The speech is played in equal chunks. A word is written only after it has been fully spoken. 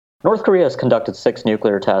North Korea has conducted 6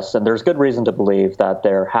 nuclear tests, and there's good reason to believe that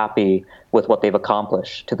they're happy with what they've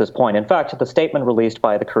accomplished to this point. In fact, the statement released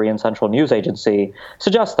by the Korean Central News Agency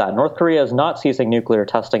suggests that North Korea is not ceasing nuclear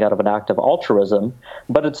testing out of an act of altruism,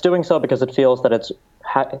 but it's doing so because it feels that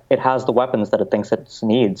it has the weapons that it thinks it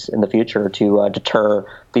needs in the future to deter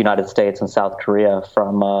the United States and South Korea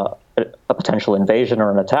from a potential invasion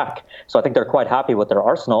or an attack. So I think they're quite happy with their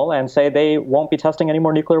arsenal and say they won't be testing any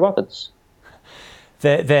more nuclear weapons.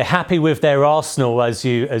 They're happy with their arsenal, as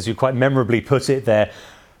you quite memorably put it there.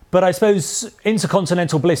 But I suppose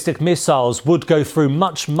intercontinental ballistic missiles would go through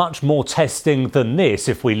much more testing than this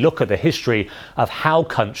if we look at the history of how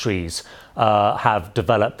countries have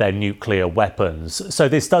developed their nuclear weapons. So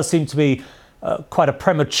this does seem to be quite a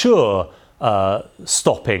premature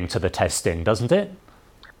stopping to the testing, doesn't it?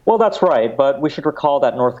 Well, that's right, but we should recall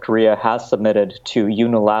that North Korea has submitted to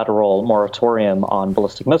unilateral moratorium on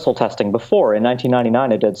ballistic missile testing before. In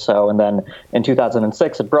 1999, it did so, and then in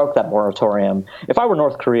 2006, it broke that moratorium. If I were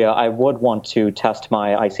North Korea, I would want to test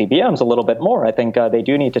my ICBMs a little bit more. I think they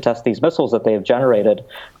do need to test these missiles that they've generated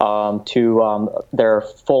to their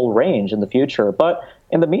full range in the future. But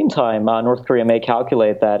in the meantime, North Korea may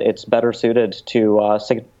calculate that it's better suited to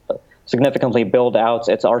significantly build out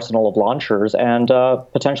its arsenal of launchers and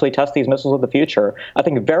potentially test these missiles in the future. I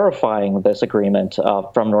think verifying this agreement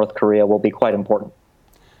from North Korea will be quite important.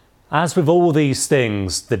 As with all these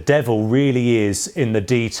things, the devil really is in the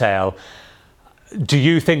detail. Do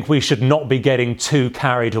you think we should not be getting too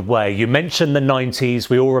carried away? You mentioned the 90s.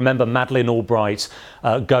 We all remember Madeleine Albright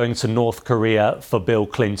going to North Korea for Bill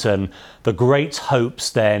Clinton. The great hopes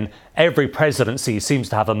then. Every presidency seems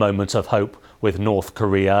to have a moment of hope with North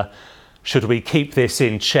Korea. Should we keep this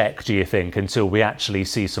in check, do you think, until we actually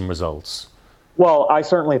see some results? Well, I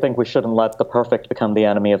certainly think we shouldn't let the perfect become the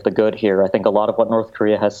enemy of the good here. I think a lot of what North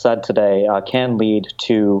Korea has said today can lead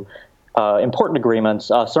to important agreements.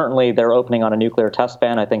 Certainly, their opening on a nuclear test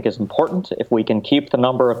ban, I think, is important. If we can keep the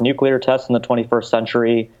number of nuclear tests in the 21st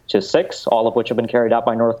century to 6, all of which have been carried out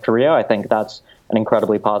by North Korea, I think that's an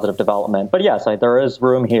incredibly positive development. But yes, there is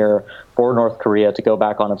room here for North Korea to go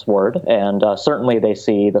back on its word. And certainly they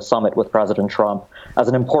see the summit with President Trump as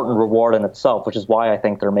an important reward in itself, which is why I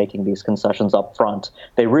think they're making these concessions up front.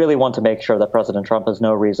 They really want to make sure that President Trump has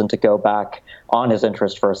no reason to go back on his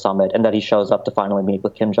interest for a summit and that he shows up to finally meet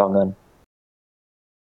with Kim Jong-un.